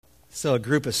So a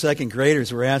group of second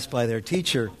graders were asked by their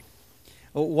teacher,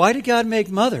 well, why did God make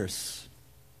mothers?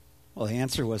 Well, the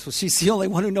answer was, well, she's the only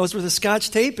one who knows where the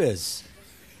Scotch tape is.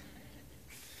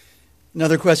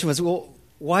 Another question was, well,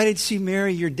 why did she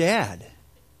marry your dad?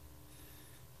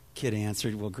 Kid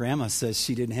answered, well, Grandma says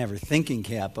she didn't have her thinking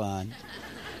cap on.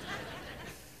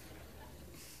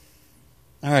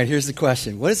 All right, here's the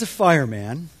question. What does a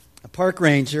fireman, a park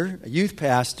ranger, a youth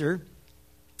pastor,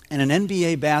 and an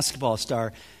NBA basketball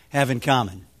star have in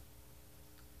common?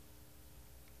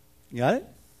 You got it?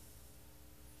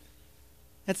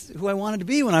 That's who I wanted to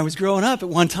be when I was growing up at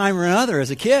one time or another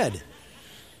as a kid.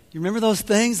 You remember those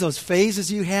things, those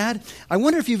phases you had? I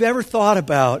wonder if you've ever thought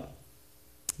about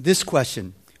this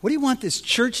question. What do you want this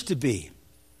church to be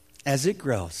as it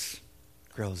grows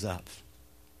up?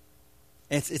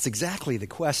 It's exactly the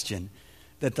question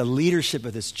that the leadership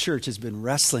of this church has been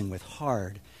wrestling with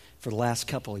hard for the last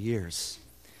couple of years.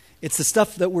 It's the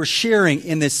stuff that we're sharing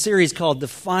in this series called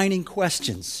Defining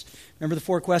Questions. Remember the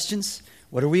 4 questions?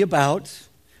 What are we about?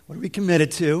 What are we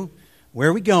committed to? Where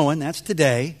are we going? That's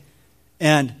today.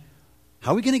 And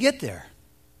how are we going to get there?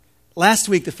 Last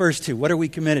week, the first 2, what are we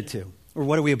committed to? Or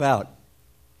what are we about?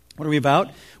 What are we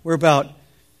about? We're about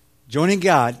joining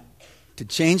God to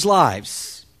change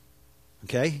lives,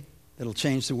 okay? That'll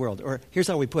change the world. Or here's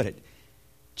how we put it.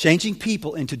 Changing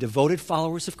people into devoted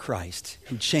followers of Christ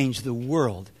who change the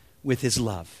world with His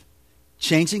love.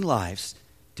 Changing lives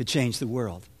to change the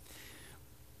world.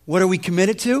 What are we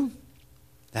committed to?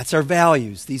 That's our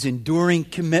values, these enduring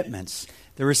commitments.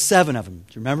 There are 7 of them.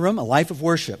 Do you remember them? A life of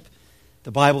worship,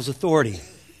 the Bible's authority,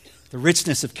 the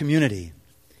richness of community,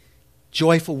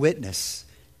 joyful witness,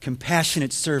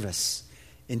 compassionate service,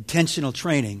 intentional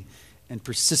training, and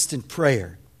persistent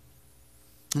prayer.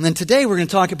 And then today we're going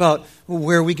to talk about, well,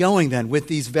 where are we going then with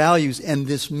these values and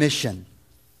this mission?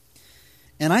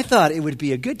 And I thought it would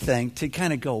be a good thing to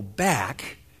kind of go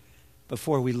back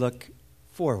before we look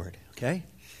forward, okay?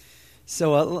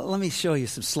 So let me show you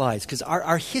some slides, because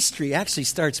our history actually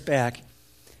starts back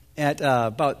at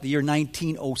about the year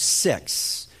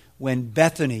 1906, when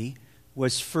Bethany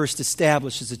was first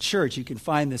established as a church. You can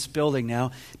find this building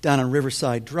now down on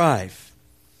Riverside Drive.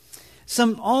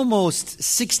 Some almost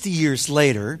 60 years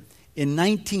later, in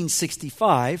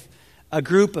 1965, a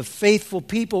group of faithful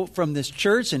people from this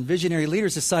church and visionary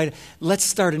leaders decided, let's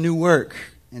start a new work.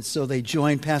 And so they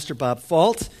joined Pastor Bob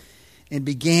Fault and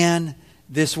began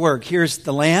this work. Here's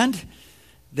the land.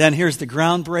 Then here's the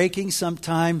groundbreaking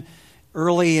sometime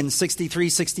early in 63,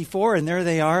 64. And there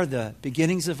they are, the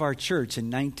beginnings of our church in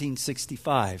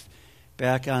 1965,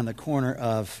 back on the corner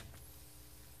of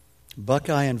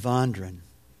Buckeye and Vondran.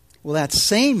 Well, that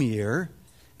same year,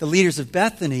 the leaders of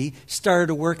Bethany started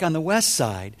to work on the west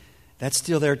side. That's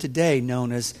still there today,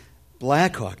 known as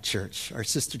Blackhawk Church, our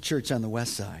sister church on the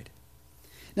west side.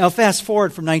 Now, fast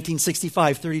forward from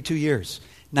 1965, 32 years,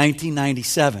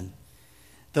 1997.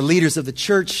 The leaders of the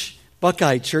church,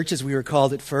 Buckeye Church, as we were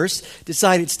called at first,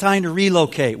 decided it's time to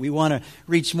relocate. We want to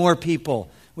reach more people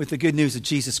with the good news of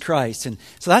Jesus Christ. And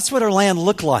so that's what our land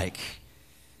looked like,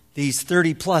 these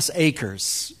 30-plus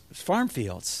acres, farm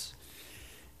fields.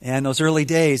 And those early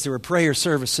days, there were prayer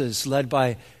services led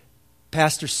by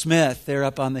Pastor Smith there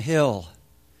up on the hill.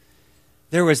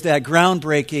 There was that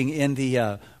groundbreaking in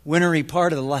the wintry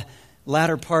part of the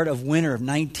latter part of winter of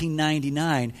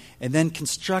 1999, and then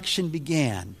construction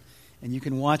began. And you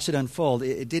can watch it unfold.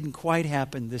 It didn't quite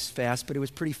happen this fast, but it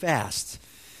was pretty fast.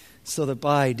 So that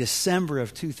by December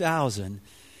of 2000,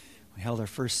 we held our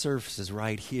first services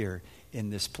right here in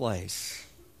this place.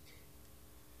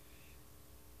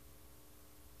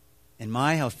 And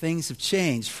my, how things have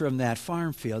changed from that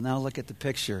farm field. Now look at the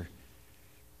picture.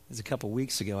 It was a couple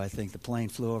weeks ago, I think, the plane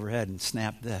flew overhead and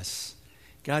snapped this.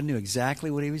 God knew exactly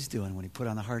what He was doing when He put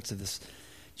on the hearts of this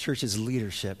church's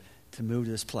leadership to move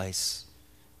to this place.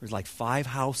 There's like 5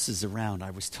 houses around,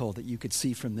 I was told, that you could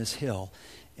see from this hill.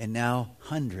 And now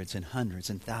hundreds and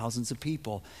hundreds and thousands of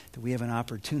people that we have an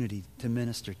opportunity to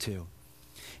minister to.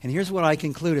 And here's what I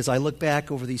conclude as I look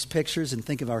back over these pictures and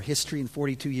think of our history in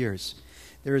 42 years.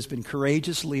 There has been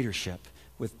courageous leadership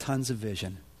with tons of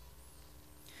vision.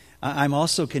 I'm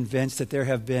also convinced that there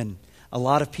have been a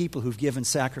lot of people who've given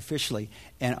sacrificially,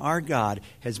 and our God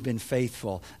has been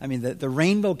faithful. I mean, the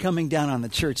rainbow coming down on the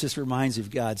church just reminds you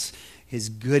of His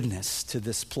goodness to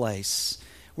this place,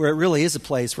 where it really is a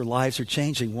place where lives are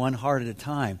changing one heart at a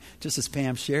time, just as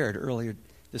Pam shared earlier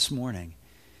this morning.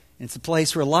 And it's a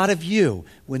place where a lot of you,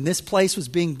 when this place was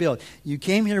being built, you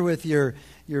came here with your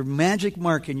magic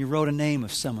mark and you wrote a name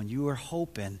of someone. You were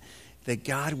hoping that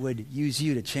God would use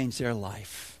you to change their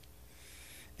life.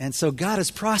 And so God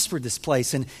has prospered this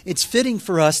place, and it's fitting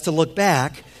for us to look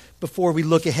back before we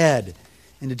look ahead,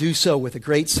 and to do so with a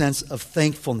great sense of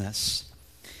thankfulness.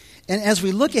 And as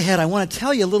we look ahead, I want to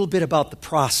tell you a little bit about the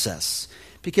process,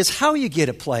 because how do you get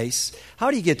to a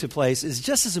place is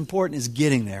just as important as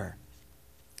getting there.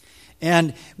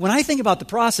 And when I think about the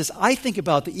process, I think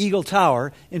about the Eagle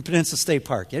Tower in Peninsula State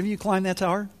Park. Have you climbed that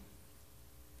tower?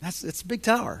 It's a big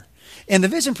tower. And the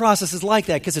vision process is like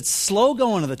that because it's slow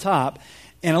going to the top,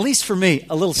 and at least for me,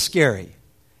 a little scary.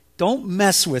 Don't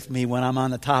mess with me when I'm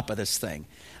on the top of this thing.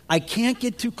 I can't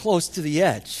get too close to the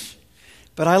edge,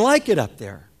 but I like it up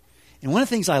there. And one of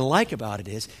the things I like about it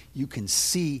is you can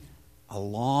see a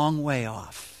long way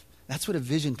off. That's what a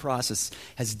vision process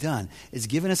has done, is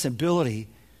given us ability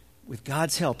with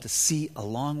God's help to see a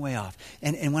long way off.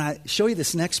 And when I show you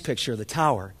this next picture of the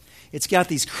tower, it's got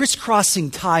these crisscrossing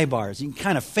tie bars. You can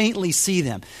kind of faintly see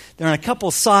them. They're on a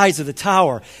couple sides of the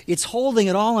tower. It's holding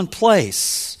it all in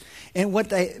place. And what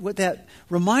that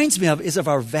reminds me of is of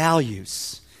our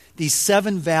values. These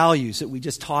 7 values that we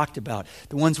just talked about,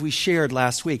 the ones we shared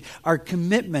last week, are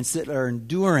commitments that are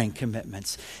enduring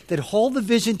commitments, that hold the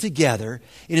vision together,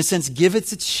 in a sense give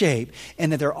it its shape,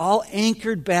 and that they're all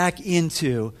anchored back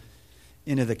into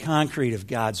the concrete of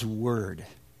God's Word.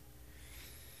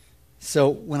 So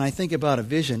when I think about a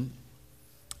vision,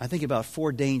 I think about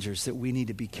 4 dangers that we need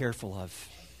to be careful of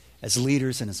as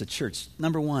leaders and as a church.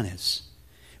 Number 1 is,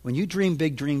 when you dream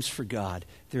big dreams for God,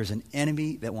 there's an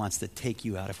enemy that wants to take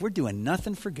you out. If we're doing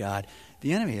nothing for God,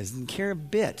 the enemy doesn't care a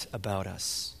bit about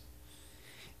us.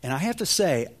 And I have to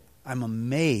say, I'm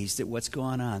amazed at what's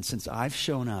gone on since I've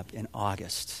shown up in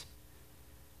August.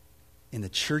 In the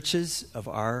churches of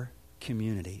our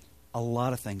community, a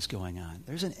lot of things going on.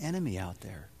 There's an enemy out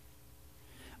there.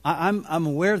 I'm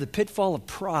aware of the pitfall of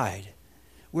pride,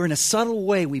 where in a subtle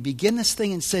way we begin this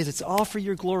thing and say, it's all for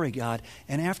your glory, God.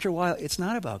 And after a while, it's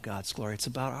not about God's glory. It's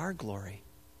about our glory.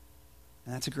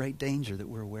 And that's a great danger that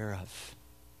we're aware of.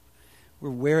 We're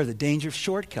aware of the danger of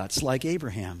shortcuts like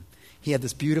Abraham. He had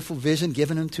this beautiful vision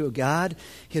given him to a God.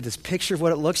 He had this picture of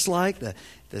what it looks like, the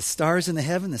stars in the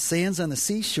heaven, the sands on the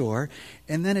seashore,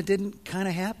 and then it didn't kind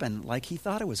of happen like he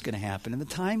thought it was going to happen in the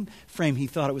time frame he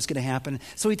thought it was going to happen.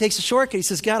 So he takes a shortcut. He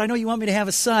says, God, I know you want me to have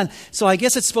a son, so I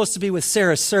guess it's supposed to be with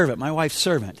Sarah's servant, my wife's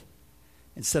servant,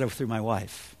 instead of through my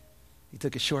wife. He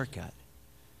took a shortcut.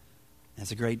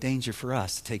 That's a great danger for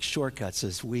us, to take shortcuts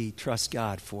as we trust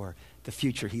God for the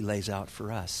future he lays out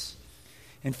for us.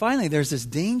 And finally, there's this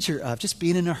danger of just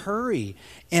being in a hurry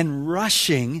and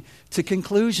rushing to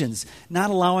conclusions,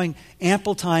 not allowing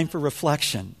ample time for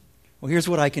reflection. Well, here's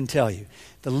what I can tell you.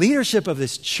 The leadership of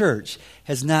this church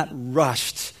has not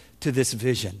rushed to this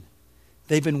vision.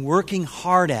 They've been working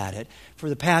hard at it for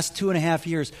the past 2.5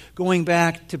 years, going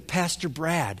back to Pastor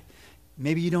Brad.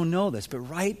 Maybe you don't know this, but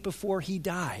right before he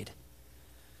died,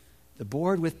 the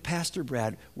board with Pastor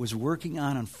Brad was working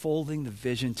on unfolding the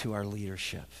vision to our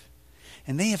leadership.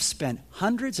 And they have spent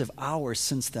hundreds of hours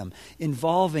since then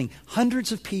involving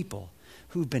hundreds of people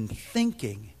who've been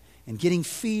thinking and getting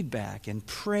feedback and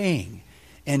praying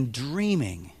and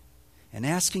dreaming and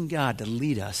asking God to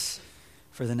lead us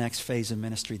for the next phase of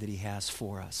ministry that he has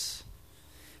for us.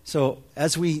 So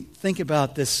as we think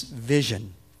about this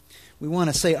vision, we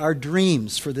want to say our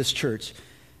dreams for this church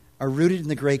are rooted in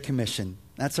the Great Commission.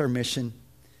 That's our mission,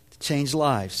 to change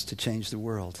lives, to change the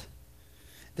world.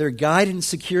 They're guided and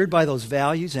secured by those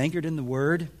values anchored in the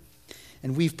Word.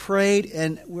 And we've prayed,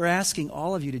 and we're asking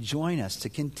all of you to join us, to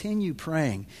continue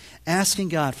praying, asking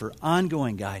God for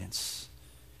ongoing guidance,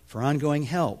 for ongoing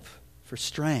help, for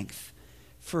strength,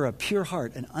 for a pure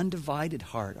heart, an undivided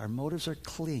heart. Our motives are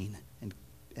clean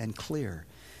and clear,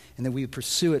 and that we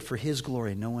pursue it for his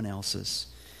glory, no one else's.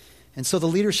 And so the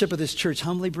leadership of this church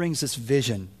humbly brings this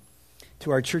vision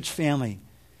to our church family,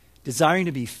 desiring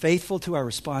to be faithful to our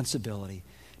responsibility,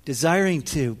 desiring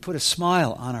to put a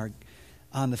smile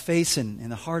on the face and in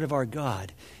the heart of our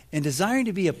God, and desiring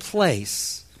to be a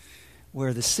place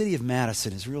where the city of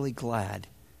Madison is really glad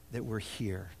that we're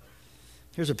here.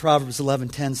 Here's what Proverbs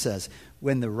 11:10 says,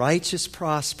 "When the righteous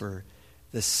prosper,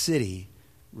 the city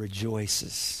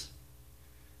rejoices."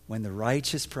 When the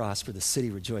righteous prosper, the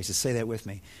city rejoices. Say that with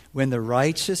me. When the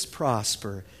righteous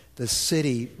prosper, the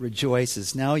city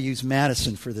rejoices. Now use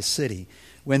Madison for the city.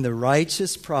 When the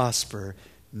righteous prosper,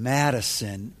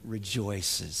 Madison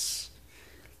rejoices.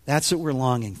 That's what we're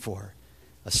longing for.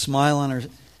 A smile on our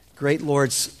great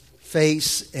Lord's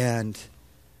face and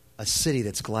a city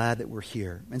that's glad that we're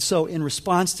here. And so in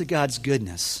response to God's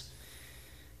goodness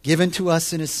given to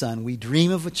us in his Son, we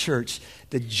dream of a church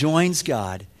that joins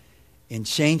God in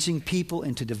changing people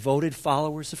into devoted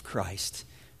followers of Christ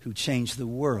who change the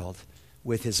world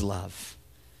with his love.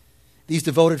 These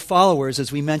devoted followers,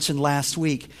 as we mentioned last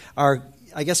week, are,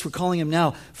 I guess we're calling them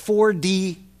now,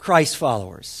 4D Christ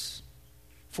followers.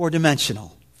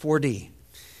 4-dimensional, 4D.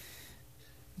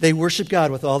 They worship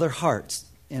God with all their hearts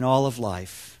in all of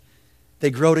life. They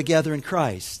grow together in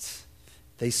Christ.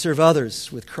 They serve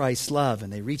others with Christ's love,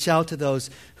 and they reach out to those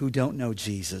who don't know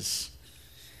Jesus.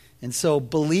 And so,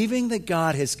 believing that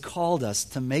God has called us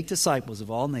to make disciples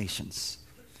of all nations,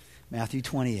 Matthew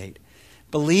 28,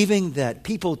 believing that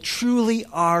people truly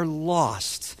are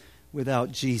lost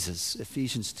without Jesus,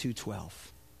 Ephesians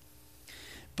 2:12.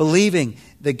 Believing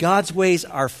that God's ways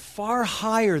are far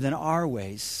higher than our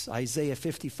ways, Isaiah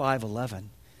 55:11.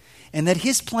 And that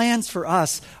his plans for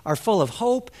us are full of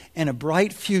hope and a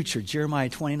bright future, Jeremiah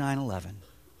 29:11.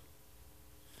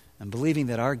 And believing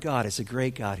that our God is a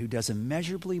great God who does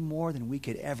immeasurably more than we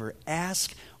could ever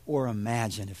ask or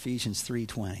imagine, Ephesians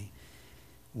 3:20.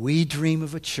 We dream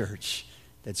of a church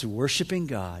that's worshiping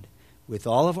God with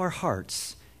all of our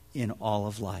hearts in all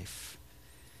of life.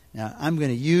 Now, I'm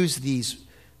going to use these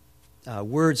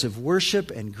words of worship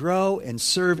and grow and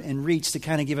serve and reach to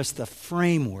kind of give us the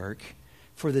framework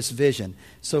for this vision.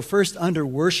 So first, under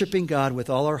worshiping God with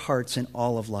all our hearts in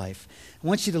all of life, I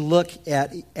want you to look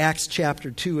at Acts chapter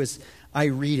 2 as I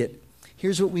read it.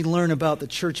 Here's what we learn about the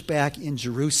church back in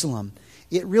Jerusalem.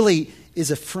 It really is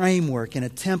a framework and a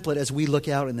template as we look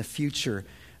out in the future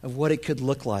of what it could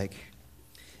look like.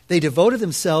 They devoted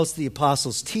themselves to the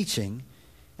apostles' teaching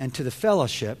and to the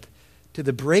fellowship, to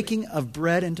the breaking of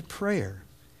bread and to prayer.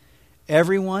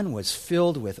 Everyone was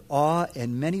filled with awe,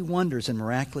 and many wonders and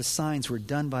miraculous signs were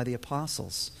done by the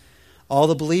apostles. All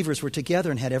the believers were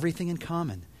together and had everything in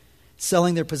common.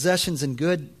 Selling their possessions and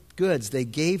goods, they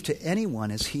gave to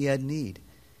anyone as he had need.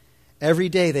 Every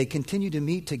day they continued to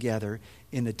meet together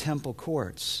in the temple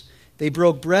courts. They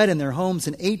broke bread in their homes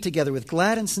and ate together with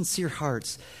glad and sincere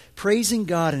hearts, praising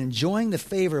God and enjoying the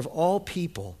favor of all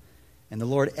people. And the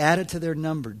Lord added to their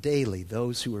number daily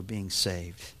those who were being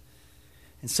saved.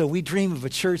 And so we dream of a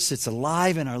church that's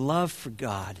alive in our love for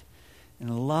God and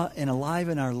alive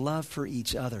in our love for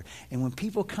each other. And when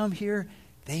people come here,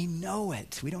 they know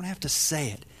it. We don't have to say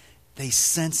it. They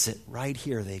sense it right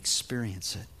here. They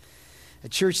experience it. A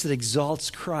church that exalts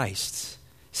Christ,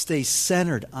 stays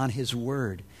centered on his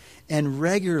word, and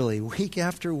regularly, week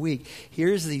after week,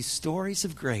 hears these stories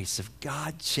of grace, of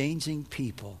God changing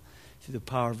people through the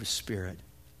power of his Spirit.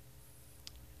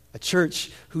 A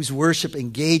church whose worship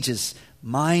engages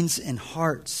minds and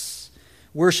hearts.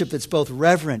 Worship that's both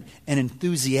reverent and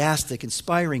enthusiastic,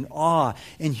 inspiring awe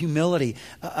and humility.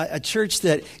 A church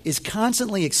that is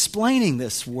constantly explaining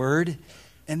this word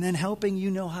and then helping you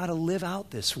know how to live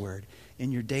out this word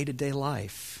in your day-to-day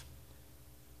life.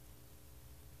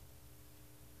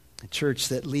 A church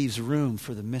that leaves room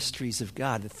for the mysteries of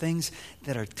God, the things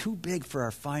that are too big for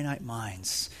our finite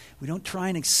minds. We don't try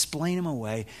and explain them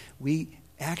away. We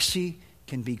actually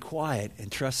can be quiet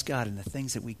and trust God in the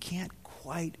things that we can't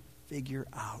quite figure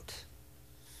out.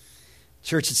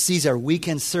 Church that sees our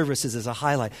weekend services as a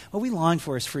highlight. What we long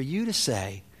for is for you to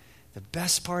say, the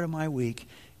best part of my week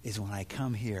is when I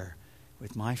come here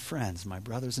with my friends, my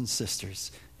brothers and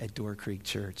sisters at Door Creek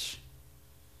Church.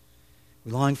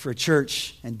 We long for a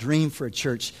church and dream for a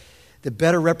church that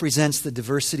better represents the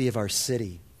diversity of our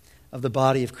city, of the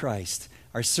body of Christ.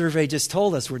 Our survey just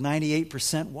told us we're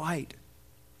 98% white.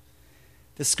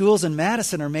 The schools in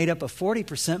Madison are made up of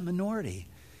 40% minority.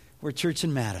 We're a church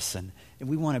in Madison, and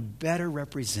we want to better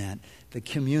represent the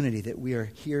community that we are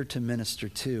here to minister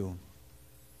to.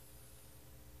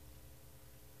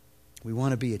 We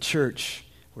want to be a church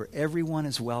where everyone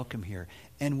is welcome here.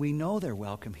 And we know they're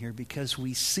welcome here because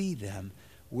we see them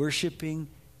worshiping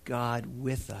God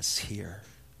with us here.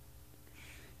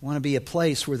 We want to be a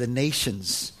place where the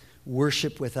nations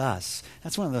worship with us.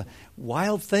 That's one of the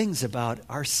wild things about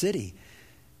our city.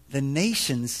 The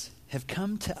nations have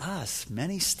come to us,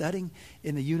 many studying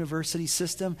in the university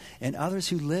system and others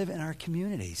who live in our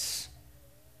communities.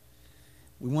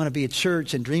 We want to be a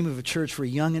church and dream of a church where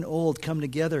young and old come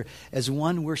together as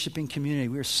one worshiping community.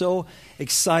 We are so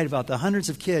excited about the hundreds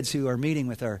of kids who are meeting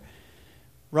with our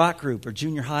rock group, our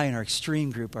junior high, and our extreme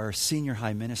group, our senior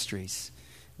high ministries.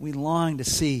 We long to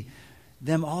see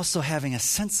them also having a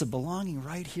sense of belonging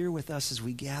right here with us as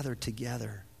we gather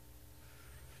together.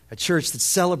 A church that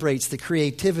celebrates the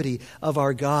creativity of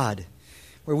our God,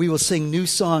 where we will sing new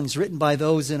songs written by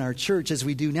those in our church as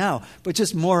we do now, but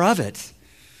just more of it.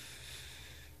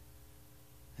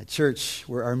 A church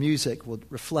where our music will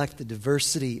reflect the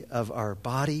diversity of our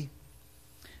body,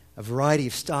 a variety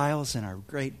of styles, and our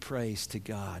great praise to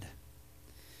God.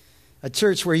 A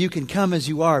church where you can come as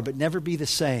you are but never be the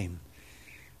same.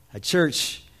 A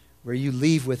church where you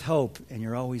leave with hope and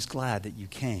you're always glad that you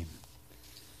came.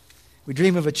 We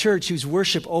dream of a church whose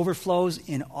worship overflows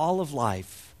in all of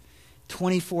life,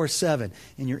 24/7,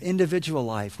 in your individual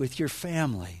life, with your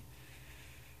family,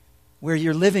 where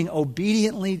you're living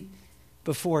obediently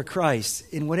before Christ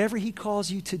in whatever He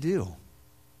calls you to do,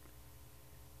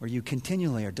 where you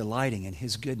continually are delighting in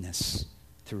His goodness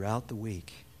throughout the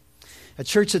week. A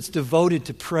church that's devoted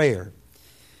to prayer.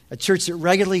 A church that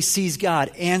regularly sees God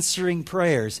answering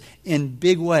prayers in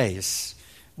big ways.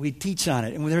 We teach on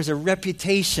it. And there's a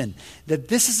reputation that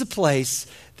this is a place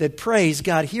that prays,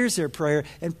 God hears their prayer,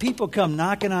 and people come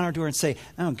knocking on our door and say,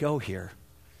 I don't go here.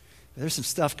 There's some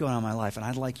stuff going on in my life, and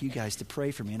I'd like you guys to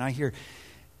pray for me. And I hear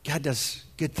God does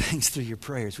good things through your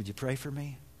prayers. Would you pray for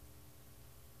me?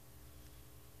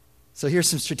 So here's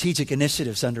some strategic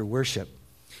initiatives under worship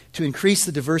to increase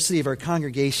the diversity of our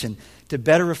congregation to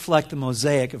better reflect the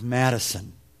mosaic of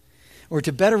Madison, or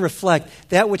to better reflect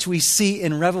that which we see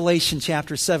in Revelation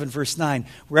chapter 7, verse 9,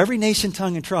 where every nation,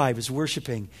 tongue, and tribe is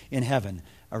worshiping in heaven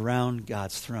around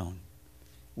God's throne.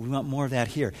 We want more of that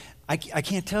here. I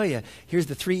can't tell you, here's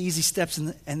the 3 easy steps,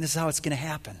 and this is how it's going to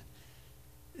happen.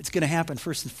 It's going to happen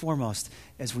first and foremost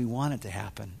as we want it to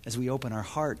happen, as we open our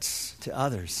hearts to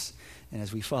others, and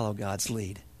as we follow God's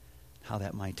lead, how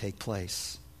that might take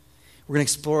place. We're going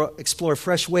to explore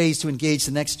fresh ways to engage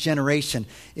the next generation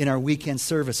in our weekend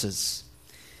services.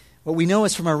 What we know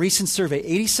is from our recent survey,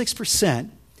 86%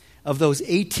 of those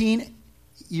 18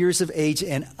 years of age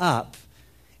and up,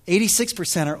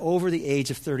 86% are over the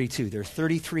age of 32. They're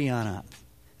 33 on up.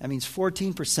 That means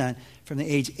 14% from the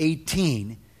age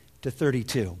 18 to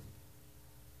 32.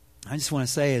 I just want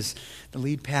to say, as the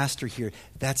lead pastor here,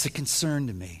 that's a concern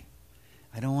to me.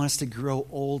 I don't want us to grow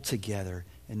old together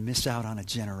and miss out on a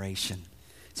generation.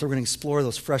 So we're going to explore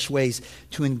those fresh ways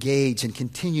to engage and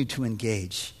continue to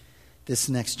engage this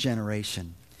next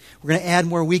generation. We're going to add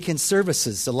more weekend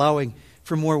services, allowing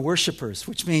for more worshipers,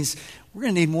 which means we're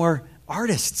going to need more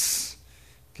artists,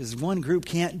 because one group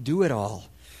can't do it all.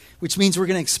 Which means we're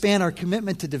going to expand our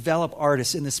commitment to develop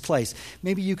artists in this place.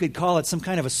 Maybe you could call it some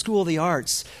kind of a school of the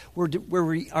arts where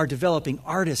we are developing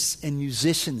artists and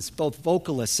musicians, both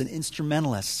vocalists and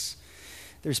instrumentalists.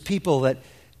 There's people that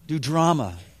do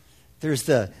drama. There's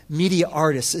the media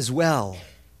artists as well.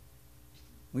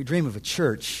 We dream of a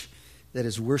church that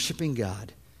is worshiping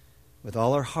God with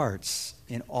all our hearts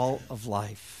in all of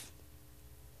life.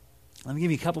 Let me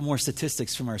give you a couple more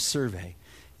statistics from our survey.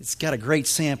 It's got a great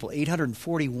sample.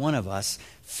 841 of us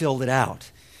filled it out.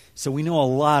 So we know a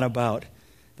lot about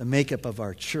the makeup of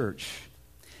our church.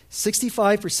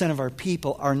 65% of our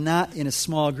people are not in a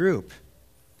small group.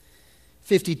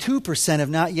 52% have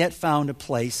not yet found a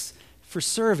place for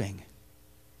serving,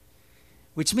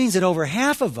 which means that over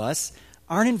half of us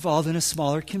aren't involved in a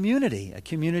smaller community, a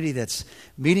community that's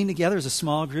meeting together as a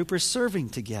small group or serving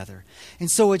together.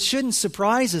 And so it shouldn't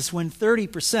surprise us when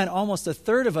 30%, almost a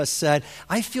third of us said,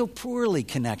 I feel poorly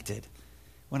connected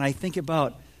when I think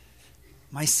about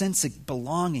my sense of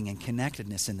belonging and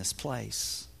connectedness in this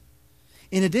place.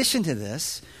 In addition to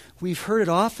this, we've heard it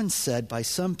often said by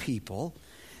some people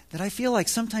that I feel like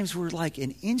sometimes we're like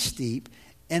an inch deep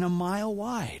and a mile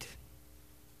wide.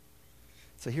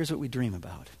 So here's what we dream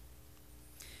about.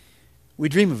 We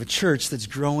dream of a church that's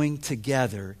growing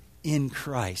together in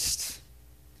Christ.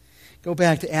 Go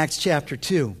back to Acts chapter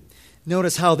 2.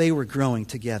 Notice how they were growing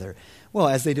together. Well,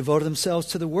 as they devoted themselves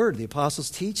to the Word, the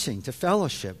apostles' teaching, to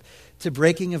fellowship, to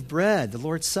breaking of bread, the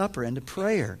Lord's Supper, and to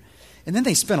prayer. And then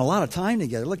they spent a lot of time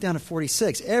together. Look down at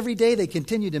 46. Every day they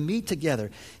continued to meet together.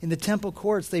 In the temple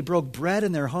courts, they broke bread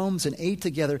in their homes and ate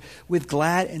together with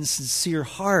glad and sincere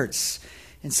hearts.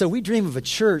 And so we dream of a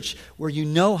church where you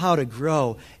know how to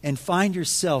grow and find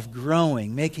yourself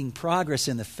growing, making progress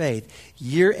in the faith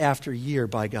year after year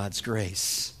by God's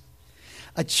grace.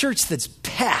 A church that's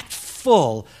packed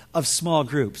full of small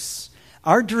groups.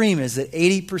 Our dream is that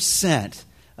 80%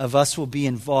 of us will be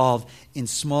involved in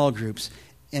small groups,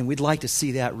 and we'd like to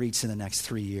see that reach in the next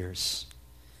 3 years.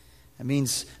 That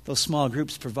means those small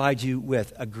groups provide you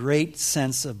with a great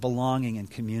sense of belonging and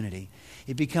community.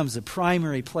 It becomes the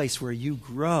primary place where you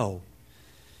grow,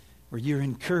 where you're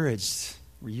encouraged,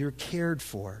 where you're cared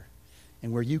for,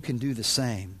 and where you can do the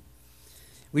same.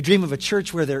 We dream of a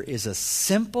church where there is a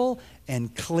simple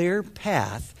and clear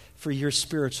path for your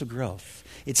spiritual growth.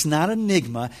 It's not an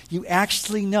enigma. You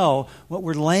actually know what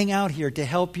we're laying out here to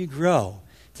help you grow,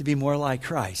 to be more like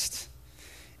Christ.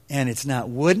 And it's not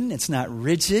wooden, it's not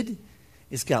rigid,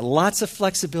 it's got lots of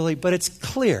flexibility, but it's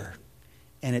clear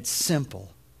and it's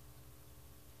simple.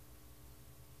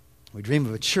 We dream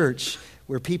of a church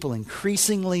where people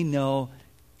increasingly know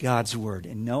God's Word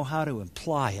and know how to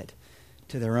apply it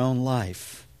to their own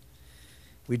life.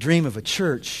 We dream of a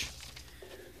church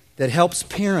that helps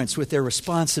parents with their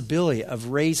responsibility of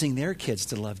raising their kids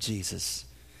to love Jesus.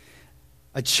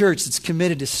 A church that's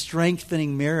committed to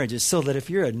strengthening marriages so that if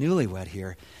you're a newlywed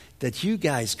here, that you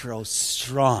guys grow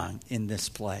strong in this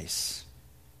place.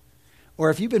 Or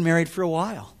if you've been married for a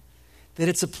while, that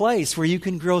it's a place where you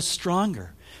can grow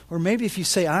stronger. Or maybe if you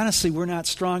say, honestly, we're not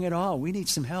strong at all, we need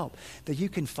some help, that you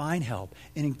can find help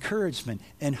and encouragement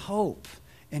and hope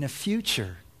and a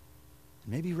future,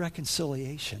 maybe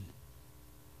reconciliation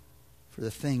for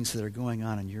the things that are going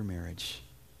on in your marriage.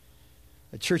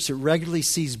 A church that regularly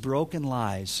sees broken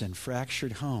lives and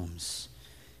fractured homes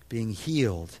being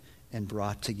healed and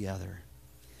brought together.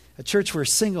 A church where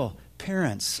single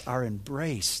parents are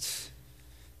embraced.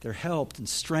 They're helped and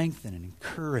strengthened and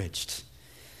encouraged.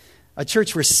 A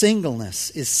church where singleness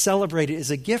is celebrated as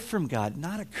a gift from God,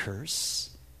 not a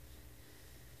curse.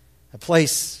 A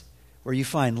place where you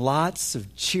find lots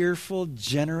of cheerful,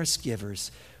 generous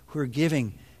givers who are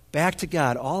giving back to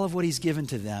God all of what He's given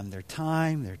to them, their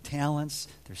time, their talents,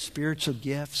 their spiritual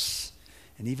gifts,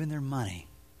 and even their money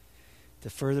to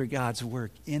further God's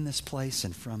work in this place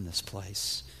and from this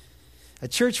place. A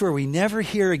church where we never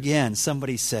hear again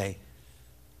somebody say,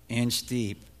 inch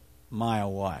deep,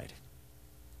 mile wide.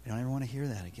 We don't ever want to hear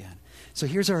that again. So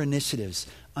here's our initiatives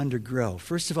under Grow.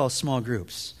 First of all, small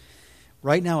groups.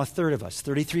 Right now, a third of us,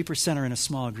 33%, are in a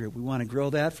small group. We want to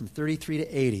grow that from 33 to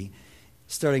 80,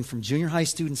 starting from junior high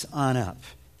students on up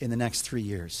in the next 3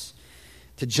 years.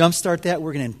 To jumpstart that,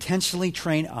 we're going to intentionally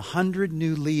train 100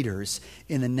 new leaders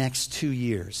in the next 2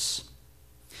 years.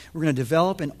 We're going to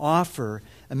develop and offer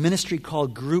a ministry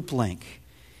called Group Link.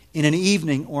 In an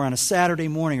evening or on a Saturday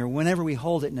morning or whenever we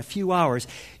hold it in a few hours,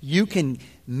 you can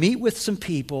meet with some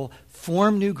people,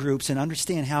 form new groups, and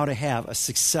understand how to have a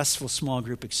successful small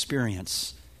group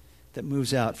experience that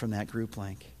moves out from that Group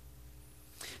Link.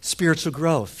 Spiritual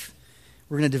growth.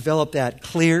 We're going to develop that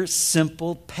clear,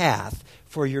 simple path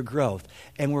for your growth.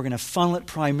 And we're going to funnel it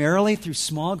primarily through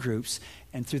small groups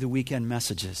and through the weekend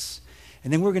messages.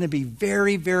 And then we're going to be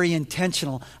very, very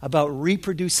intentional about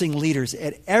reproducing leaders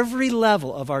at every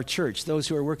level of our church. Those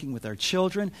who are working with our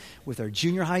children, with our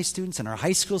junior high students and our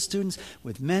high school students,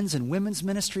 with men's and women's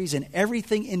ministries and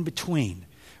everything in between.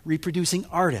 Reproducing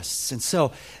artists. And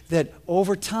so that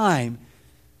over time,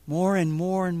 more and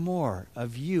more and more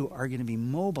of you are going to be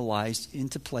mobilized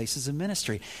into places of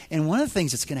ministry. And one of the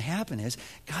things that's going to happen is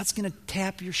God's going to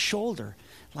tap your shoulder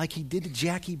like He did to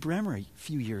Jackie Bremer a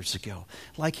few years ago,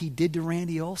 like He did to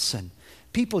Randy Olson.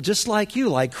 People just like you,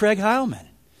 like Craig Heilman,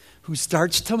 who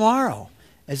starts tomorrow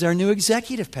as our new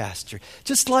executive pastor.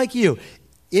 Just like you,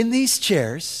 in these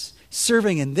chairs,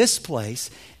 serving in this place,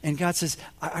 and God says,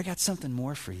 I got something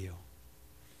more for you.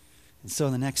 And so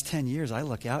in the next 10 years, I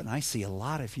look out and I see a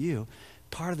lot of you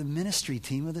part of the ministry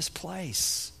team of this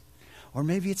place. Or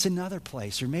maybe it's another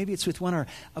place, or maybe it's with one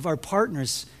of our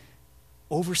partners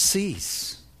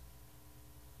overseas.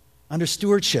 Under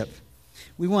stewardship,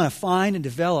 we want to find and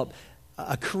develop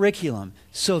a curriculum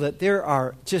so that there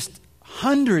are just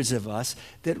hundreds of us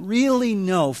that really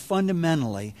know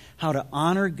fundamentally how to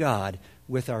honor God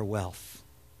with our wealth.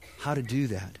 How to do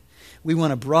that. We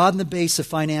want to broaden the base of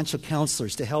financial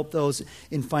counselors to help those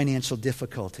in financial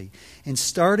difficulty. And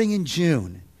starting in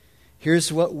June,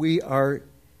 here's what we are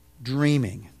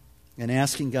dreaming and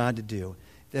asking God to do.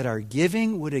 That our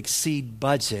giving would exceed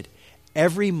budget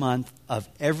every month of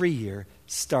every year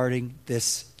starting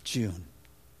this June.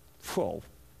 Whoa.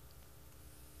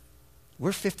 We're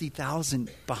 $50,000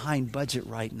 behind budget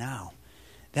right now.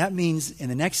 That means in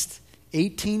the next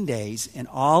 18 days and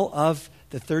all of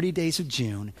the 30 days of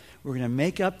June, we're going to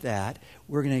make up that.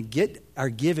 We're going to get our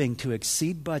giving to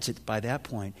exceed budget by that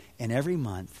point. And every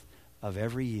month of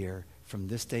every year from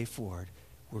this day forward,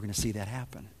 we're going to see that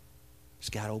happen. As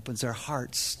God opens our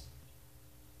hearts.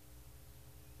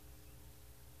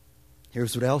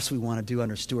 Here's what else we want to do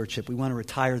under stewardship. We want to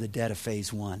retire the debt of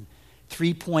phase 1.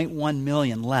 $3.1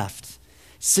 million left.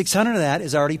 600 of that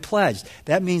is already pledged.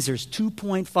 That means there's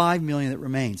 $2.5 million that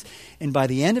remains. And by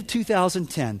the end of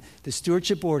 2010, the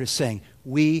stewardship board is saying,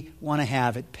 we want to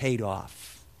have it paid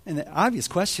off. And the obvious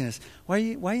question is, why are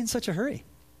you in such a hurry?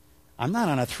 I'm not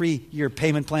on a 3-year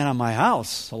payment plan on my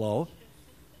house. Hello?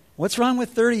 What's wrong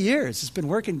with 30 years? It's been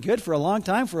working good for a long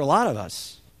time for a lot of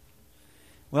us.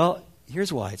 Well,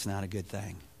 here's why it's not a good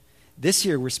thing. This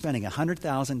year, we're spending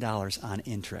 $100,000 on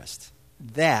interest.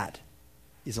 That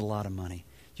is a lot of money.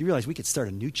 Do you realize we could start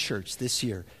a new church this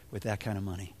year with that kind of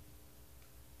money?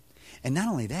 And not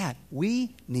only that,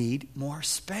 we need more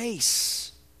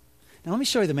space. Now, let me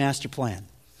show you the master plan.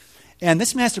 And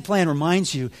this master plan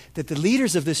reminds you that the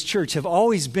leaders of this church have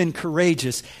always been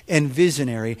courageous and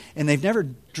visionary, and they've never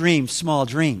dreamed small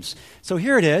dreams. So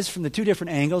here it is from the two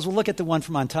different angles. We'll look at the one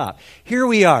from on top. Here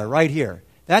we are, right here.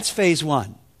 That's phase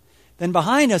 1. Then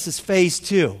behind us is phase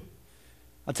 2.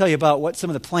 I'll tell you about what some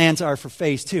of the plans are for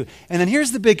phase 2. And then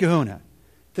here's the big kahuna.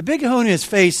 The big kahuna is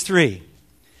phase 3.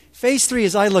 Phase 3,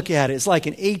 as I look at it, is like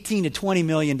an $18 to $20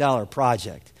 million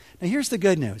project. Now here's the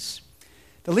good news.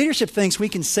 The leadership thinks we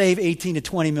can save $18 to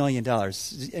 $20 million.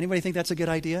 Does anybody think that's a good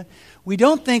idea? We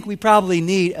don't think we probably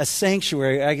need a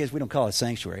sanctuary. I guess we don't call it a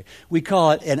sanctuary. We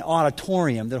call it an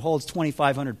auditorium that holds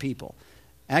 2,500 people.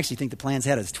 I actually think the plans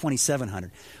had it as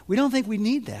 2,700. We don't think we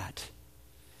need that.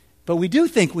 But we do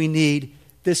think we need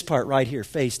this part right here,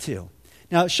 phase 2.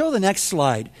 Now, show the next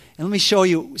slide, and let me show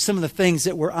you some of the things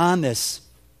that were on this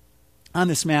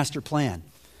master plan.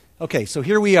 Okay, so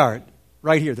here we are,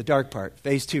 right here, the dark part,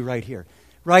 phase 2 right here.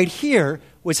 Right here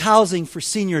was housing for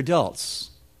senior adults.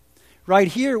 Right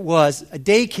here was a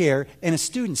daycare and a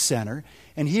student center,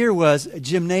 and here was a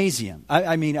gymnasium.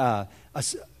 Daycare,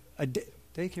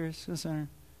 student center.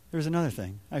 There's another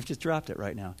thing. I've just dropped it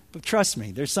right now. But trust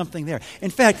me, there's something there.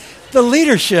 In fact, the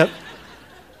leadership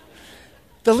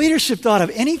thought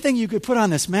of anything you could put on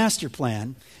this master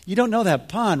plan. You don't know that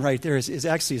pond right there is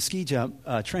actually a ski jump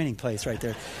training place right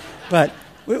there. But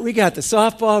we got the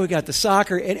softball, we got the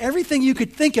soccer, and everything you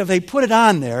could think of, they put it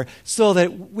on there so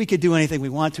that we could do anything we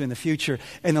want to in the future.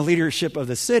 And the leadership of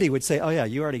the city would say, oh yeah,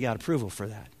 you already got approval for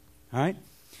that. All right?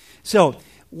 So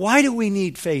why do we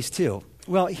need phase 2?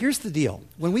 Well, here's the deal.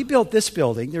 When we built this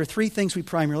building, there are 3 things we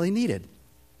primarily needed.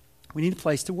 We need a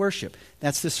place to worship.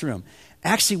 That's this room.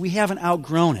 Actually, we haven't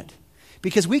outgrown it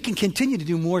because we can continue to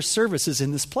do more services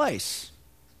in this place.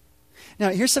 Now,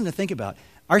 here's something to think about.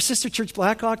 Our sister church,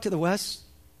 Blackhawk, to the west?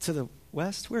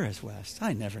 Where is west?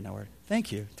 I never know where.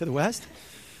 Thank you. To the west?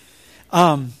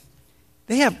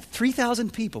 They have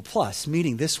 3,000 people plus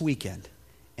meeting this weekend,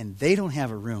 and they don't have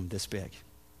a room this big.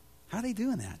 How are they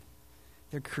doing that?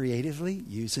 They're creatively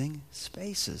using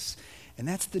spaces, and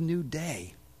that's the new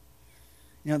day.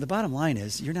 You know, the bottom line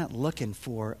is you're not looking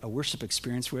for a worship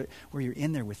experience where you're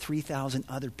in there with 3,000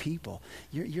 other people.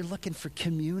 You're looking for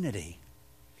community.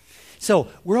 So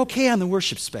we're okay on the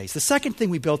worship space. The second thing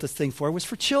we built this thing for was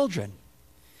for children.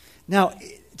 Now,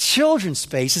 children's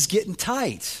space is getting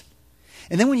tight.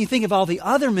 And then when you think of all the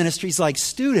other ministries like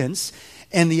students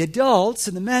and the adults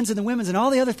and the men's and the women's and all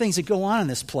the other things that go on in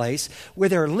this place, where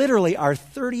there literally are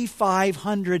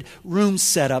 3,500 room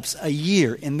setups a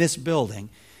year in this building,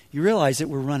 you realize that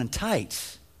we're running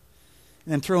tight.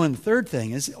 And then throw in the third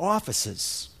thing is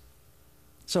offices.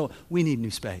 So we need new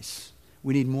space.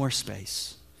 We need more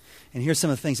space. And here's some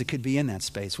of the things that could be in that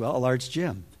space. Well, a large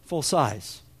gym, full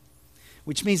size,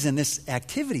 which means then this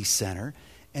activity center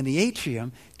and the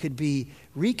atrium could be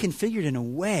reconfigured in a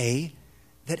way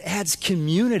that adds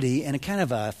community and a kind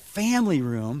of a family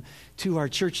room to our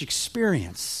church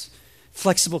experience.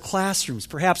 Flexible classrooms,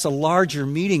 perhaps a larger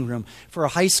meeting room for our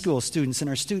high school students and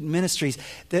our student ministries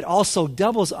that also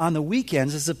doubles on the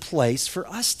weekends as a place for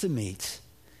us to meet.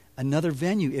 Another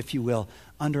venue, if you will,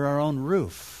 under our own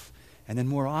roof. And then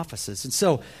more offices. And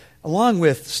so, along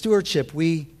with stewardship,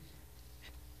 we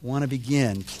want to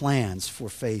begin plans for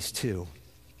phase 2.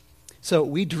 So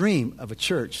we dream of a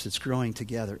church that's growing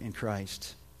together in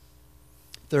Christ.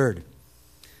 Third,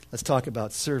 let's talk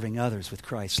about serving others with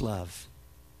Christ's love.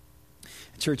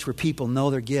 A church where people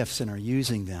know their gifts and are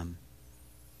using them.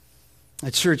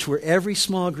 A church where every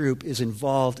small group is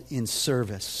involved in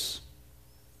service.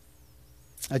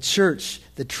 A church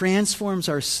that transforms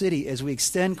our city as we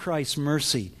extend Christ's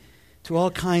mercy to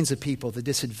all kinds of people, the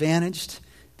disadvantaged,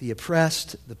 the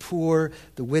oppressed, the poor,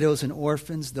 the widows and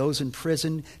orphans, those in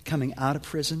prison, coming out of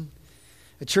prison.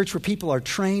 A church where people are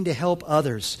trained to help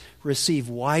others receive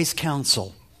wise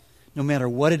counsel, no matter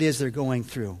what it is they're going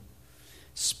through.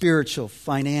 Spiritual,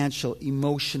 financial,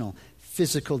 emotional,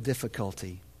 physical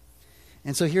difficulty.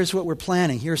 And so here's what we're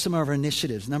planning. Here are some of our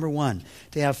initiatives. Number 1,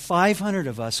 to have 500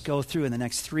 of us go through in the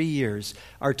next 3 years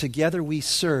our Together We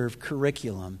Serve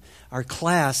curriculum, our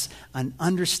class on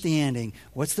understanding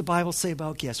what's the Bible say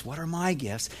about gifts, what are my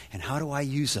gifts, and how do I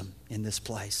use them in this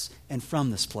place and from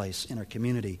this place in our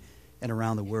community and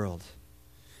around the world.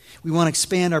 We want to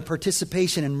expand our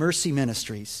participation in mercy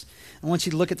ministries. I want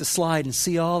you to look at the slide and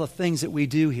see all the things that we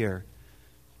do here.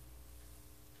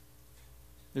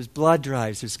 There's blood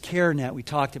drives. There's CareNet we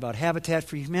talked about. Habitat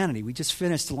for Humanity. We just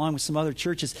finished, along with some other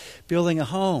churches, building a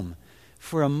home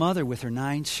for a mother with her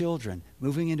 9 children,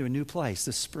 moving into a new place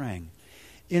this spring.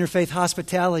 Interfaith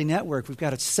Hospitality Network, we've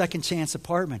got a second chance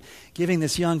apartment, giving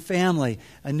this young family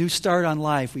a new start on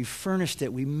life. We've furnished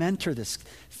it. We mentor this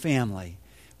family.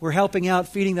 We're helping out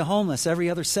feeding the homeless every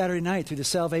other Saturday night through the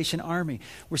Salvation Army.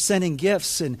 We're sending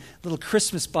gifts and little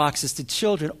Christmas boxes to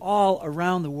children all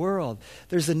around the world.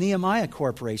 There's the Nehemiah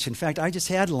Corporation. In fact, I just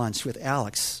had lunch with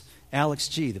Alex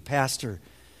G., the pastor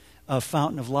of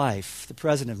Fountain of Life, the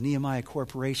president of Nehemiah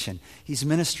Corporation. He's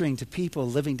ministering to people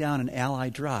living down in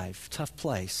Allied Drive, tough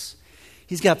place.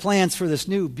 He's got plans for this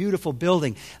new, beautiful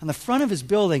building. On the front of his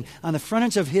building, on the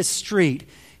frontage of his street,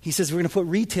 he says, we're going to put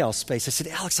retail space. I said,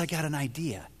 Alex, I got an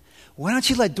idea. Why don't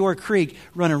you let Door Creek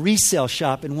run a resale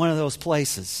shop in one of those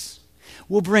places?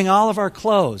 We'll bring all of our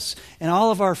clothes and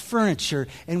all of our furniture,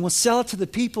 and we'll sell it to the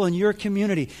people in your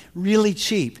community really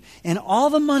cheap. And all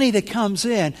the money that comes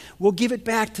in, we'll give it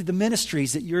back to the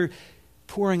ministries that you're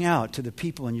pouring out to the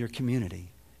people in your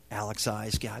community. Alex's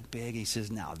eyes got big. He says,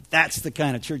 now that's the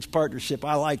kind of church partnership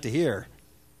I like to hear.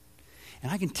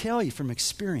 And I can tell you from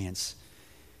experience,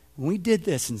 when we did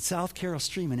this in South Carroll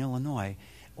Stream in Illinois,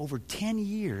 over 10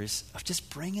 years of just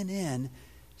bringing in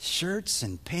shirts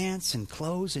and pants and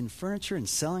clothes and furniture and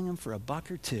selling them for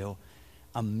 $1 or $2,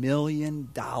 $1 million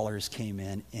came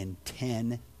in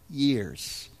 10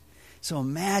 years. So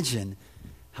imagine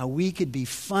how we could be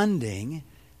funding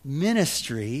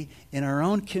ministry in our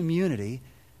own community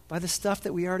by the stuff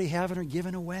that we already have and are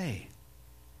giving away.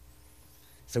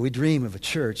 So we dream of a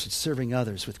church that's serving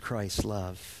others with Christ's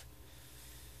love.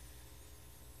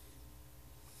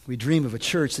 We dream of a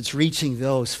church that's reaching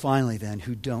those, finally then,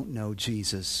 who don't know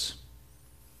Jesus.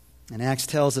 And Acts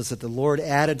tells us that the Lord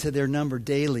added to their number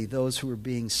daily those who were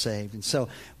being saved. And so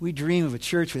we dream of a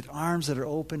church with arms that are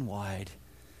open wide,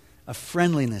 a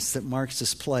friendliness that marks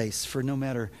this place for no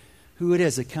matter who it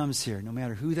is that comes here, no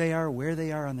matter who they are, where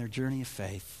they are on their journey of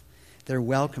faith. They're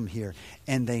welcome here,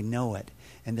 and they know it,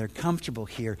 and they're comfortable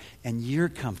here, and you're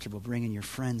comfortable bringing your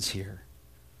friends here.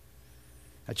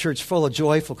 A church full of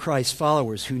joyful Christ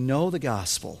followers who know the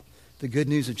gospel, the good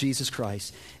news of Jesus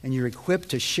Christ, and you're equipped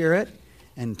to share it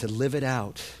and to live it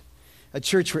out. A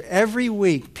church where every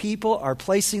week people are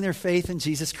placing their faith in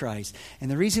Jesus Christ.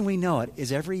 And the reason we know it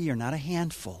is every year, not a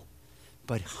handful,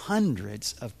 but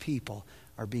hundreds of people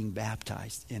are being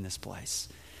baptized in this place,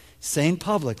 saying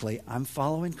publicly, I'm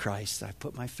following Christ. I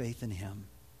put my faith in him.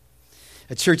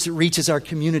 A church that reaches our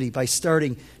community by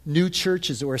starting new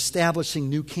churches or establishing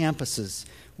new campuses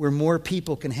where more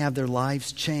people can have their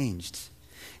lives changed.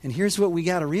 And here's what we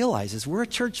got to realize is we're a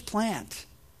church plant.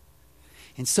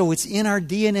 And so it's in our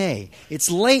DNA.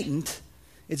 It's latent.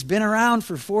 It's been around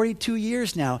for 42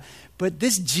 years now. But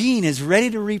this gene is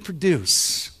ready to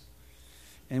reproduce.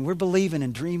 And we're believing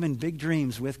and dreaming big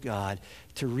dreams with God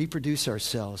to reproduce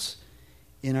ourselves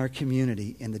in our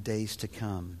community in the days to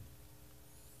come.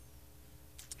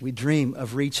 We dream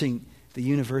of reaching the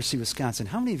University of Wisconsin.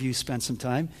 How many of you spent some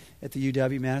time at the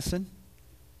UW-Madison?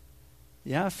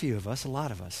 Yeah, a few of us, a lot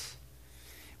of us.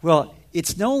 Well,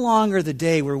 it's no longer the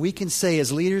day where we can say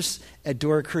as leaders at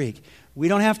Door Creek, we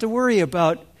don't have to worry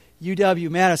about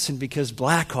UW-Madison because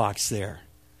Blackhawk's there,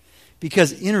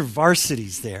 because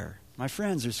InterVarsity's there. My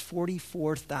friends, there's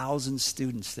 44,000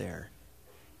 students there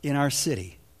in our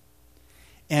city.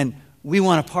 And we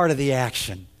want a part of the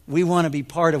action. We want to be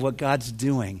part of what God's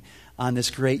doing on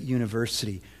this great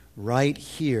university right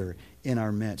here in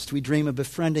our midst. We dream of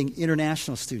befriending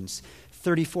international students,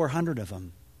 3,400 of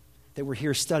them that were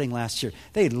here studying last year.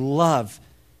 They'd love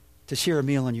to share a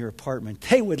meal in your apartment.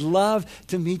 They would love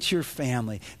to meet your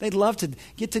family. They'd love to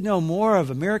get to know more of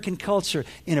American culture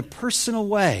in a personal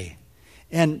way.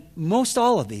 And most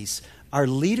all of these are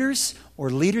leaders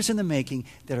or leaders in the making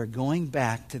that are going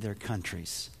back to their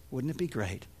countries. Wouldn't it be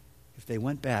great if they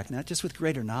went back, not just with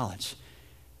greater knowledge,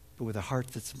 but with a heart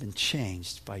that's been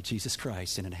changed by Jesus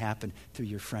Christ, and it happened through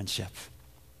your friendship?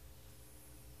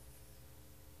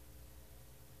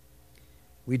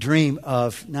 We dream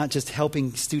of not just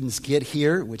helping students get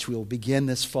here, which we'll begin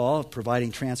this fall,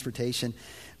 providing transportation,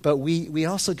 but we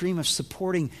also dream of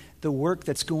supporting the work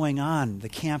that's going on, the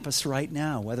campus right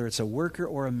now, whether it's a worker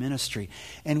or a ministry.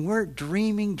 And we're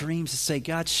dreaming dreams to say,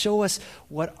 God, show us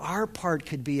what our part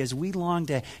could be as we long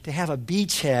to have a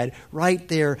beachhead right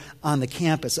there on the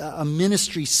campus, a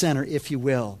ministry center, if you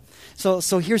will. So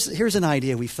here's an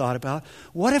idea we've thought about.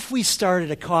 What if we started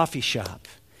a coffee shop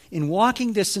in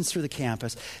walking distance through the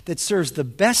campus that serves the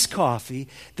best coffee,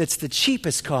 that's the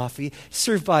cheapest coffee,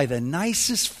 served by the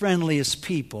nicest, friendliest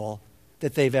people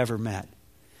that they've ever met?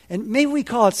 And maybe we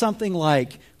call it something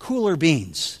like Cooler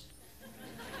Beans.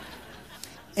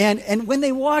 And when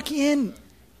they walk in,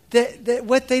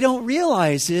 what they don't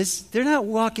realize is they're not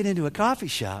walking into a coffee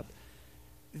shop.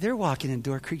 they're walking in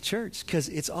Door Creek Church because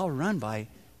it's all run by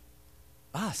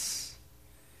us.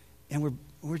 And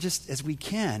we're just, as we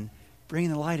can,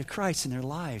 bringing the light of Christ in their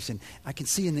lives. And I can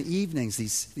see in the evenings,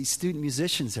 these student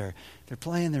musicians, they're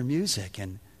playing their music,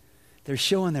 and they're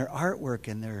showing their artwork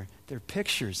and their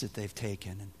pictures that they've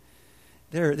taken. And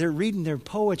they're reading their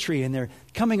poetry, and they're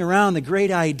coming around the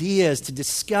great ideas to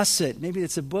discuss it. Maybe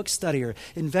it's a book study or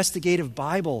investigative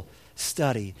Bible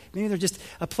study. Maybe they're just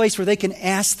a place where they can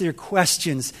ask their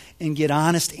questions and get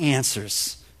honest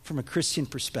answers from a Christian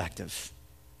perspective.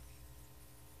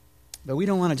 But we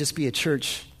don't want to just be a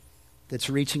church that's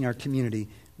reaching our community.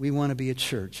 We want to be a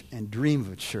church and dream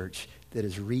of a church that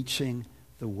is reaching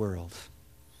the world,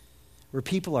 where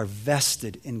people are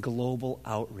vested in global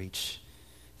outreach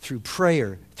through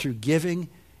prayer, through giving,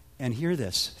 and hear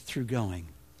this, through going.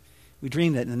 We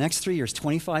dream that in the next 3 years,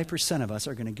 25% of us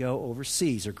are going to go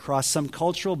overseas or cross some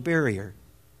cultural barrier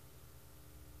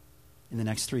in the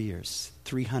next 3 years.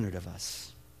 300 of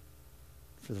us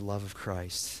for the love of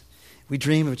Christ. We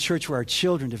dream of a church where our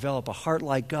children develop a heart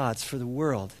like God's for the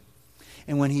world.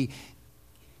 And when He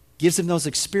gives them those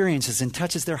experiences and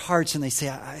touches their hearts and they say,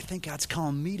 I think God's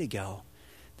calling me to go,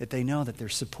 that they know that they're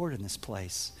supported in this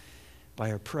place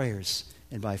by our prayers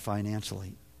and by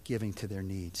financially giving to their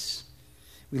needs.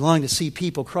 We long to see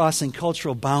people crossing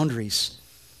cultural boundaries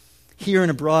here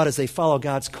and abroad as they follow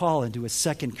God's call into a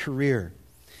second career.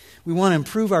 We want to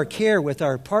improve our care with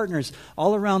our partners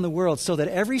all around the world so that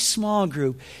every small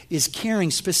group is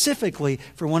caring specifically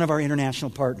for one of our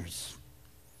international partners.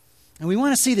 And we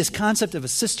want to see this concept of a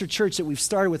sister church that we've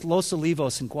started with Los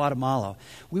Olivos in Guatemala.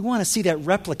 We want to see that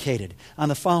replicated on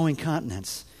the following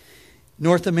continents.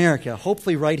 North America,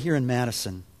 hopefully right here in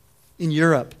Madison, in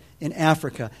Europe, in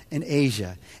Africa, in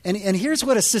Asia. And here's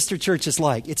what a sister church is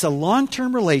like. It's a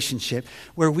long-term relationship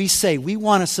where we say we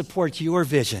want to support your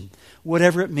vision,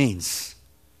 whatever it means.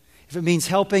 If it means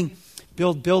helping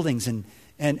build buildings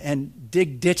and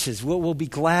dig ditches, we'll be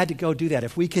glad to go do that.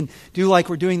 If we can do like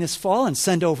we're doing this fall and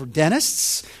send over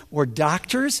dentists or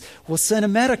doctors, we'll send a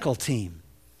medical team.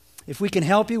 If we can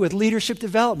help you with leadership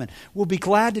development, we'll be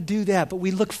glad to do that. But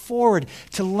we look forward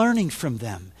to learning from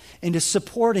them and to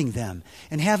supporting them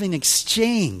and having an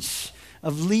exchange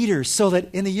of leaders so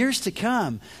that in the years to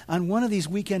come, on one of these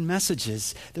weekend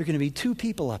messages, there are going to be two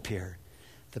people up here.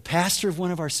 The pastor of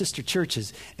one of our sister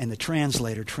churches and the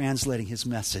translator translating his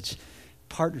message.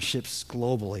 Partnerships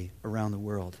globally around the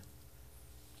world.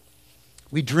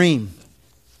 We dreams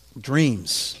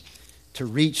to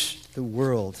reach the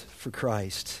world for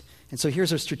Christ. And so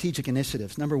here's our strategic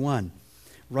initiatives. Number one,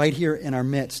 right here in our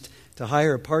midst, to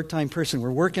hire a part-time person.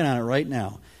 We're working on it right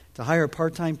now. To hire a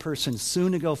part-time person,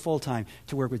 soon to go full-time,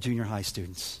 to work with junior high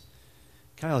students.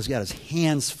 Kyle's got his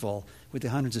hands full with the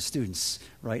hundreds of students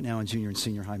right now in junior and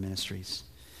senior high ministries.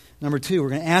 Number two, we're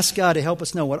going to ask God to help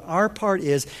us know what our part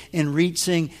is in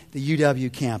reaching the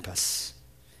UW campus.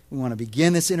 We want to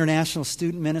begin this international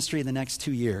student ministry in the next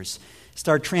 2 years.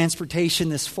 Start transportation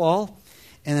this fall,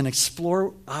 and then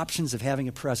explore options of having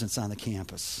a presence on the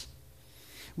campus.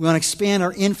 We want to expand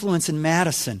our influence in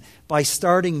Madison by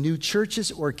starting new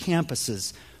churches or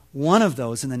campuses, one of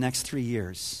those in the next 3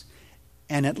 years,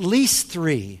 and at least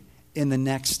 3 in the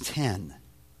next 10.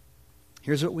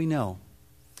 Here's what we know.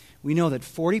 We know that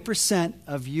 40%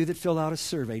 of you that filled out a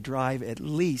survey drive at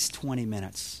least 20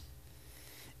 minutes.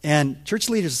 And church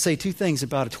leaders say 2 things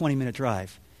about a 20-minute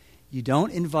drive. You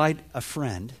don't invite a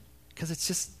friend because it's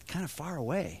just kind of far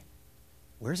away.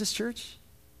 Where's this church?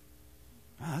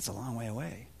 Oh, that's a long way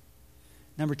away.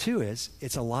 Number 2 is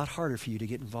it's a lot harder for you to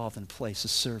get involved in a place of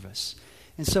service.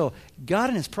 And so God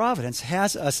in His providence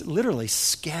has us literally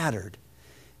scattered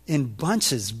in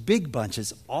bunches, big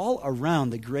bunches, all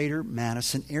around the greater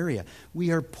Madison area.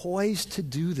 We are poised to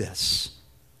do this.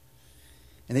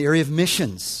 In the area of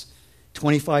missions,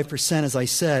 25%, as I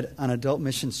said, on adult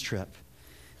missions trip.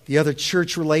 The other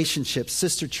church relationships,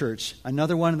 sister church,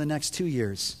 another one in the next 2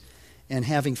 years, and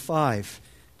having 5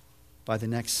 by the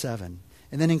next 7.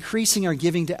 And then increasing our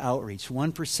giving to outreach,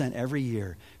 1% every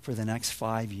year for the next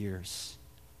 5 years.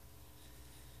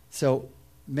 So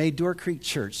may Door Creek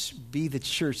Church be the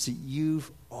church that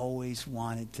you've always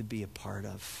wanted to be a part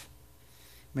of.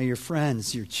 May your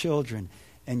friends, your children,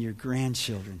 and your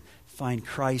grandchildren find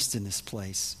Christ in this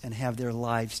place and have their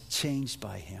lives changed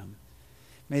by Him.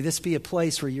 May this be a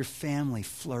place where your family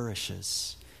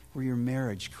flourishes, where your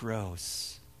marriage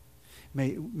grows.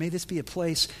 May this be a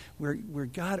place where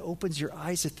God opens your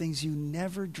eyes to things you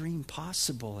never dreamed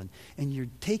possible, and you're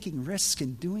taking risks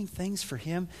and doing things for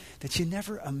Him that you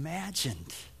never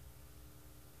imagined.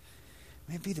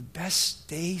 May it be the best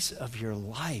days of your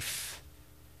life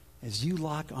as you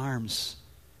lock arms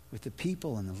with the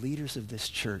people and the leaders of this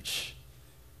church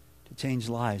to change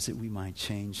lives that we might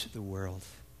change the world.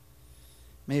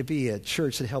 May it be a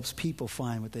church that helps people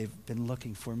find what they've been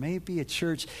looking for. May it be a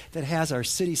church that has our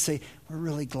city say, we're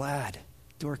really glad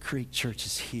Door Creek Church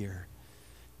is here.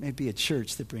 May it be a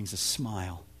church that brings a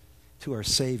smile to our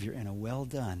Savior and a well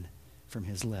done from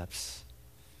his lips.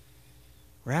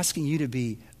 We're asking you to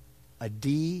be a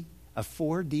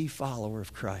 4D follower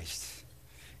of Christ.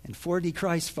 And 4D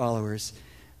Christ followers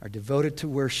are devoted to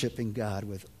worshiping God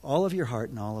with all of your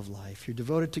heart and all of life. You're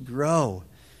devoted to grow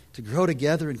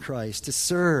together in Christ, to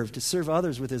serve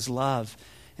others with his love,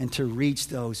 and to reach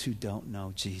those who don't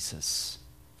know Jesus.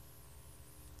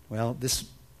 Well, this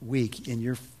week in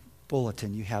your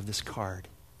bulletin, you have this card.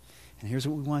 And here's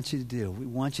what we want you to do. We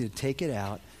want you to take it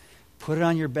out, put it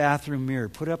on your bathroom mirror,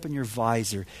 put it up in your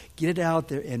visor, get it out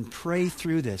there and pray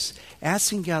through this,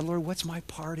 asking God, Lord, what's my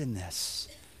part in this?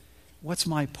 What's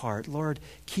my part? Lord,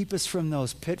 keep us from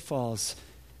those pitfalls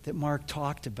that Mark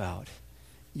talked about.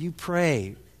 You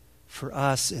pray for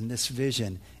us in this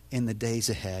vision in the days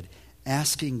ahead,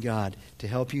 asking God to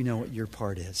help you know what your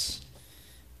part is.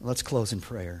 Let's close in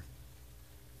prayer.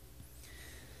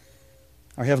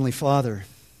 Our Heavenly Father,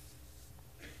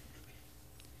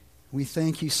 we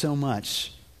thank you so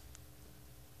much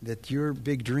that your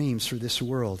big dreams for this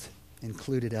world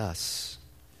included us.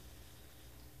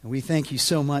 And we thank you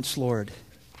so much, Lord,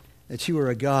 that you are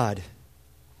a God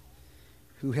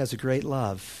who has a great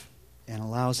love and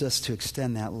allows us to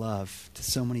extend that love to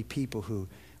so many people who,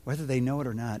 whether they know it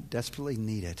or not, desperately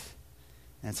need it.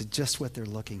 And it's just what they're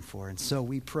looking for. And so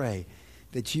we pray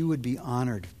that you would be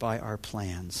honored by our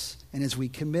plans. And as we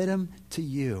commit them to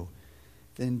you,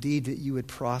 that indeed that you would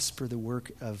prosper the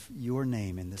work of your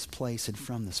name in this place and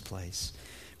from this place.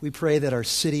 We pray that our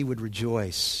city would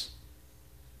rejoice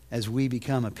as we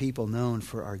become a people known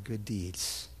for our good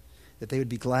deeds, that they would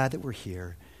be glad that we're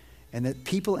here, and that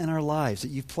people in our lives that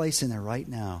you've placed in there right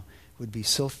now would be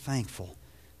so thankful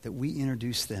that we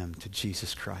introduce them to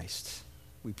Jesus Christ.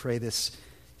 We pray this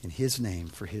in his name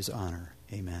for his honor.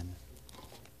 Amen.